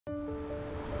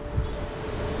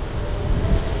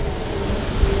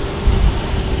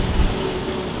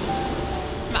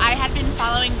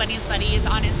following Bunny's Buddies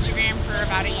on Instagram for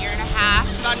about a year and a half.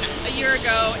 About a year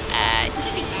ago. I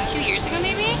think 2 years ago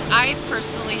maybe. I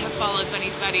personally have followed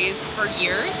Bunny's Buddies for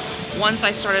years. Once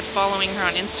I started following her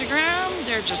on Instagram,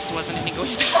 there just wasn't any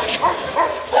going back.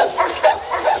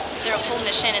 Their whole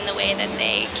mission and the way that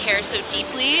they care so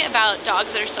deeply about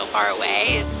dogs that are so far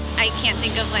away is, I can't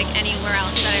think of like anywhere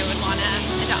else that I would want to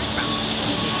adopt from.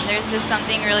 There's just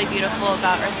something really beautiful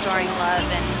about restoring love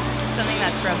and something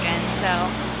that's broken. So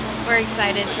we're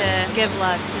excited to give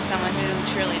love to someone who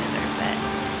truly deserves it.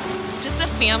 Just the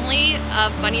family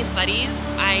of Bunny's Buddies,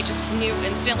 I just knew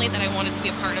instantly that I wanted to be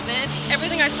a part of it.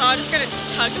 Everything I saw just kind of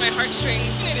tugged at my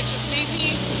heartstrings, and it just made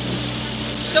me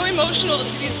so emotional to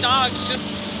see these dogs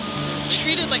just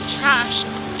treated like trash.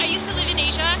 I used to live in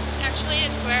Asia. Actually,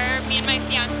 it's where me and my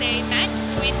fiance met.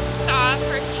 We saw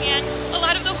firsthand a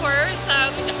lot of the horrors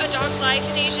of a dog's life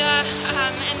in Asia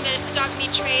and the dog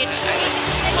meat trade. I just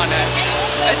want to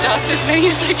adopt as many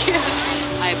as I can.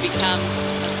 I've become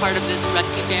a part of this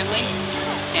rescue family,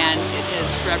 and it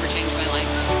has forever changed my life.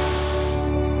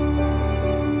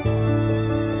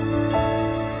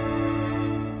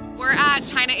 We're at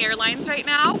China Airlines right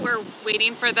now. We're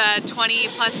waiting for the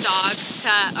 20+ dogs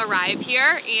to arrive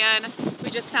here, and we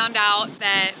just found out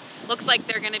that looks like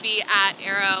they're gonna be at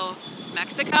Aero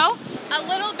Mexico. A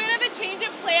little bit of a change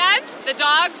of plans. The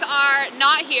dogs are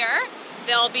not here.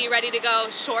 They'll be ready to go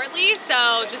shortly,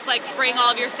 so just like bring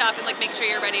all of your stuff and like make sure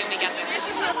you're ready when we get there.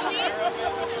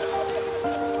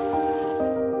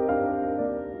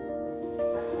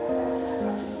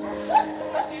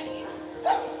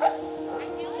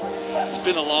 It's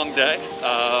been a long day,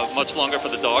 much longer for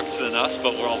the dogs than us,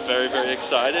 but we're all very, very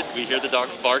excited. We hear the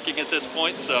dogs barking at this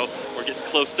point, so we're getting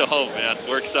close to home, man.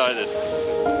 We're excited.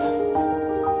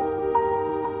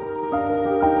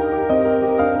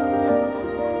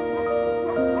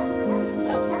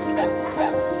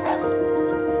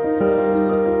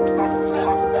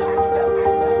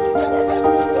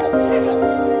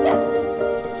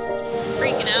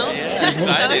 Freaking out.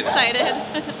 Yeah, So excited.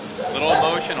 A little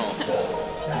emotional.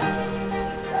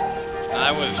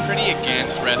 I was pretty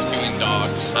against rescuing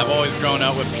dogs. I've always grown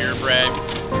up with purebred.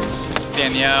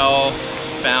 Danielle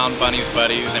found Bunny's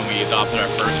Buddies and we adopted our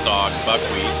first dog,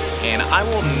 Buckwheat. And I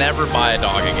will never buy a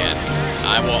dog again.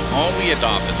 I will only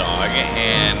adopt a dog,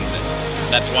 and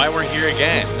that's why we're here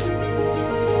again.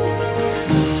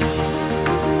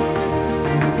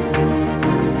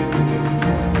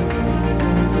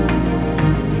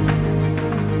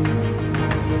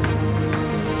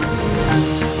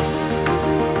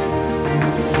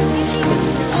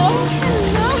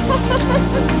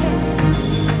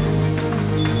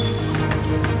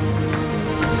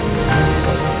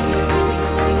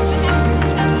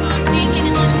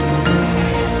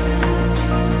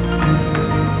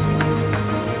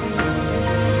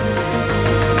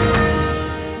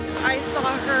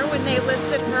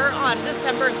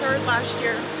 December 3rd last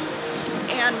year,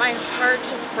 and my heart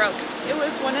just broke. It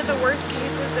was one of the worst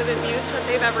cases of abuse that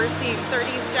they've ever seen.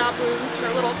 30 stab wounds,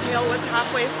 her little tail was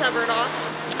halfway severed off.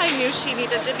 I knew she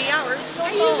needed to be ours.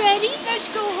 Are you ready? Let's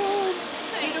go home.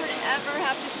 You don't ever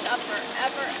have to suffer,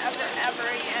 ever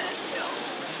again. No.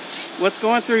 What's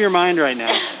going through your mind right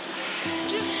now?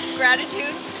 Just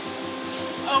gratitude.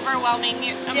 Overwhelming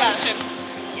emotion.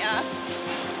 Yeah.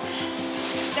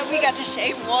 That we got to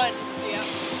save one. Yeah.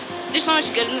 There's so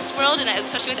much good in this world, and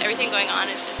especially with everything going on,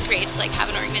 it's just great to like have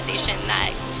an organization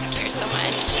that just cares so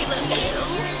much. She loves you.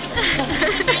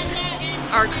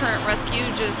 Our current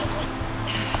rescue just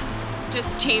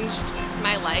changed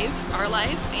my life, our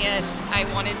life, and I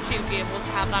wanted to be able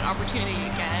to have that opportunity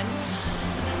again.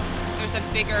 There's a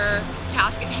bigger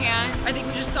task at hand. I think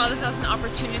we just saw this as an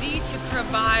opportunity to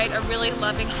provide a really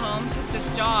loving home to this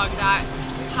dog that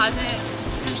hasn't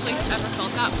potentially ever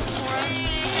felt that before.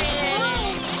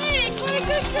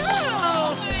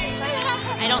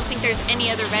 I don't think there's any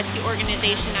other rescue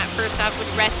organization that first off would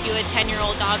rescue a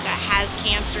 10-year-old dog that has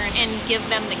cancer and give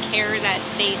them the care that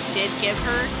they did give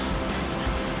her.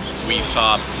 We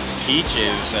saw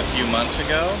Peaches a few months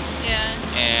ago. Yeah.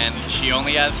 And she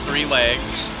only has 3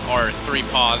 legs, or 3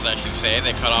 paws I should say.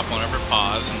 They cut off one of her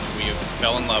paws and we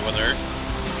fell in love with her.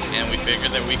 And we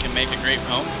figured that we can make a great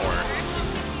home for her.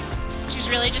 She's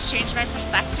really just changed my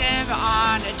perspective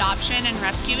on adoption and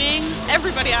rescuing.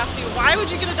 Everybody asks me, why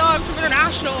would you get a dog from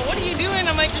International? What are you doing?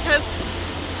 I'm like, because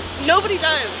nobody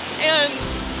does. And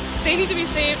they need to be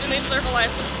saved and they deserve a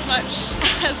life just as much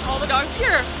as all the dogs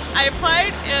here. I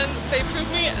applied and they approved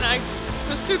me, and I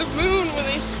was through the moon when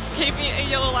they gave me a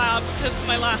yellow lab because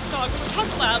my last dog was a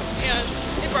chocolate lab, and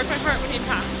it broke my heart when he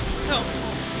passed. So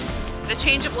the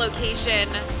change of location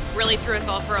really threw us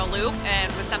all for a loop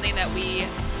and was something that we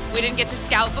We didn't get to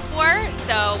scout before,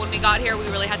 so when we got here, we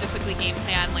really had to quickly game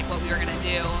plan like what we were gonna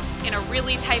do in a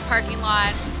really tight parking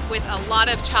lot with a lot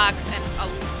of trucks and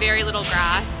very little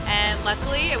grass. And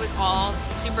luckily, it was all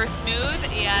super smooth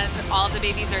and all of the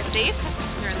babies are safe.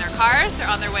 They're in their cars, they're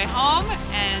on their way home,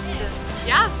 and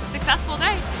yeah, successful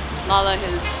day. Lala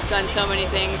has done so many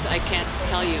things I can't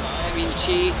tell you. I mean,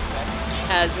 she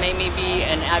has made me be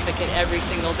an advocate every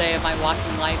single day of my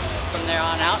walking life from there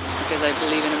on out because I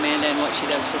believe in Amanda and what she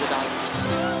does for the dogs.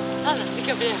 Lala, look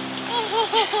over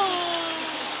there.